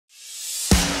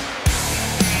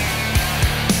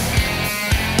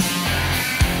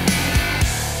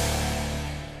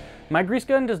My grease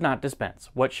gun does not dispense.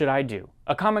 What should I do?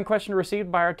 A common question received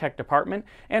by our tech department,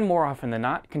 and more often than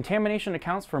not, contamination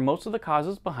accounts for most of the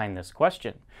causes behind this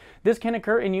question. This can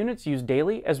occur in units used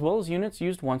daily as well as units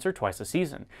used once or twice a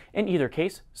season. In either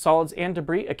case, solids and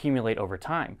debris accumulate over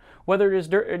time, whether it is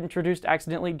dirt introduced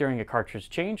accidentally during a cartridge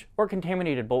change, or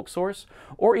contaminated bulk source,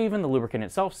 or even the lubricant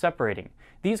itself separating.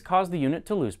 These cause the unit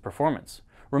to lose performance.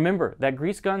 Remember that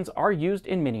grease guns are used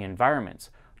in many environments.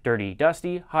 Dirty,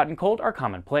 dusty, hot and cold are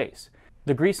commonplace.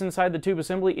 The grease inside the tube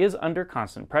assembly is under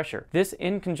constant pressure. This,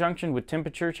 in conjunction with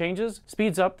temperature changes,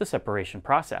 speeds up the separation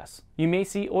process. You may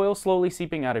see oil slowly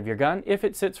seeping out of your gun if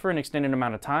it sits for an extended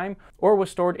amount of time or was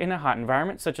stored in a hot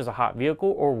environment such as a hot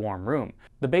vehicle or warm room.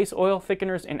 The base oil,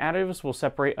 thickeners, and additives will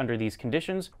separate under these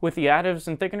conditions, with the additives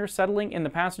and thickeners settling in the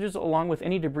passages along with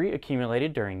any debris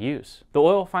accumulated during use. The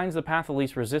oil finds the path of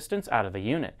least resistance out of the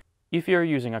unit. If you are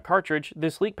using a cartridge,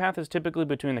 this leak path is typically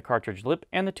between the cartridge lip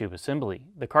and the tube assembly.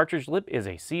 The cartridge lip is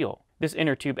a seal. This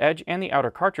inner tube edge and the outer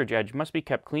cartridge edge must be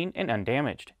kept clean and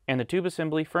undamaged, and the tube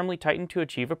assembly firmly tightened to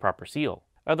achieve a proper seal.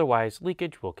 Otherwise,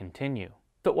 leakage will continue.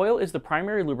 The oil is the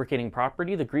primary lubricating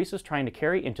property the grease is trying to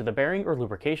carry into the bearing or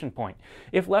lubrication point.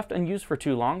 If left unused for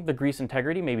too long, the grease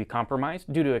integrity may be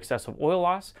compromised due to excessive oil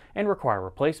loss and require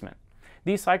replacement.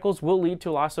 These cycles will lead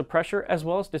to loss of pressure as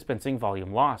well as dispensing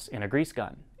volume loss in a grease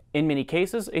gun. In many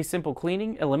cases, a simple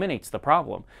cleaning eliminates the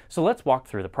problem, so let's walk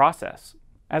through the process.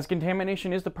 As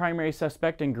contamination is the primary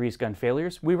suspect in grease gun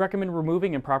failures, we recommend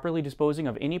removing and properly disposing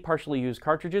of any partially used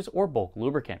cartridges or bulk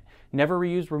lubricant. Never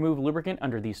reuse removed lubricant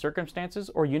under these circumstances,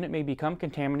 or unit may become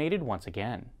contaminated once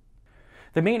again.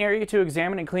 The main area to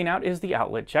examine and clean out is the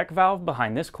outlet check valve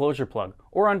behind this closure plug,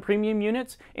 or on premium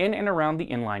units, in and around the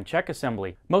inline check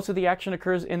assembly. Most of the action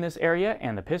occurs in this area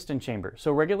and the piston chamber,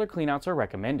 so regular cleanouts are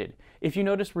recommended. If you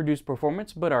notice reduced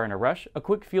performance but are in a rush, a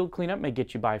quick field cleanup may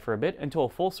get you by for a bit until a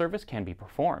full service can be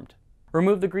performed.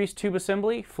 Remove the grease tube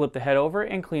assembly, flip the head over,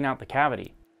 and clean out the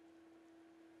cavity.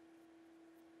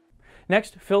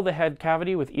 Next, fill the head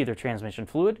cavity with either transmission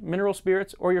fluid, mineral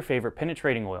spirits, or your favorite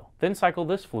penetrating oil. Then cycle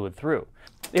this fluid through.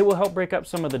 It will help break up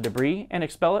some of the debris and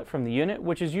expel it from the unit,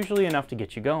 which is usually enough to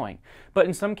get you going, but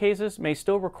in some cases may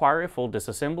still require a full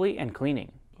disassembly and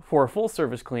cleaning. For a full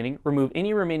service cleaning, remove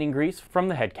any remaining grease from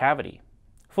the head cavity.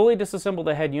 Fully disassemble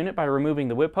the head unit by removing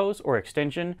the whip hose or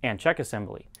extension and check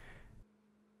assembly.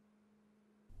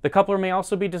 The coupler may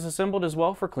also be disassembled as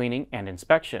well for cleaning and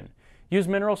inspection. Use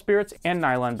mineral spirits and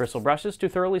nylon bristle brushes to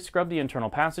thoroughly scrub the internal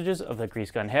passages of the grease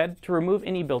gun head to remove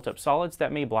any built-up solids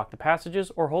that may block the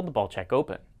passages or hold the ball check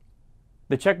open.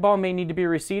 The check ball may need to be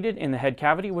reseated in the head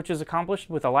cavity, which is accomplished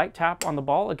with a light tap on the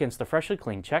ball against the freshly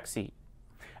cleaned check seat.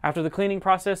 After the cleaning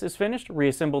process is finished,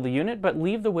 reassemble the unit, but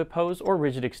leave the whip hose or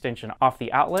rigid extension off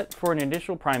the outlet for an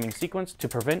initial priming sequence to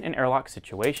prevent an airlock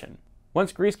situation.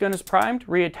 Once grease gun is primed,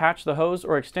 reattach the hose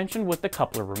or extension with the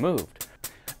coupler removed.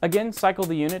 Again, cycle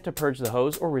the unit to purge the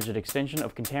hose or rigid extension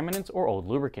of contaminants or old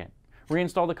lubricant.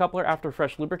 Reinstall the coupler after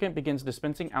fresh lubricant begins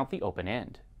dispensing out the open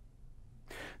end.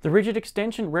 The rigid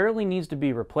extension rarely needs to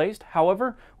be replaced.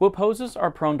 However, whip hoses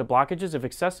are prone to blockages if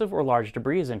excessive or large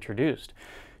debris is introduced.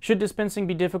 Should dispensing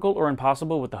be difficult or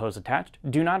impossible with the hose attached,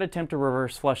 do not attempt to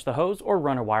reverse flush the hose or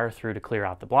run a wire through to clear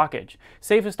out the blockage.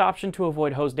 Safest option to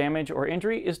avoid hose damage or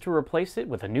injury is to replace it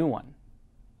with a new one.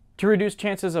 To reduce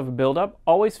chances of a buildup,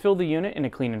 always fill the unit in a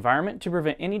clean environment to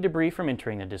prevent any debris from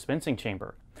entering the dispensing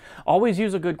chamber. Always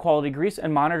use a good quality grease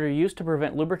and monitor use to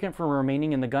prevent lubricant from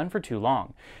remaining in the gun for too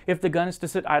long. If the gun is to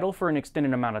sit idle for an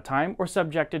extended amount of time or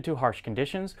subjected to harsh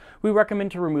conditions, we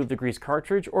recommend to remove the grease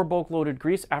cartridge or bulk loaded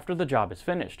grease after the job is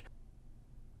finished.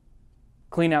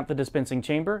 Clean out the dispensing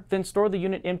chamber, then store the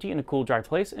unit empty in a cool, dry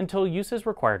place until use is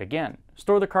required again.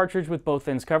 Store the cartridge with both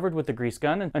ends covered with the grease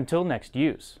gun until next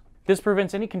use. This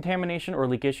prevents any contamination or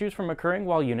leak issues from occurring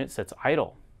while unit sits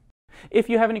idle. If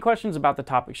you have any questions about the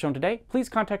topic shown today, please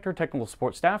contact our technical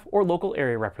support staff or local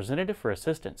area representative for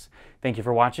assistance. Thank you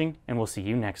for watching, and we'll see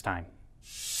you next time.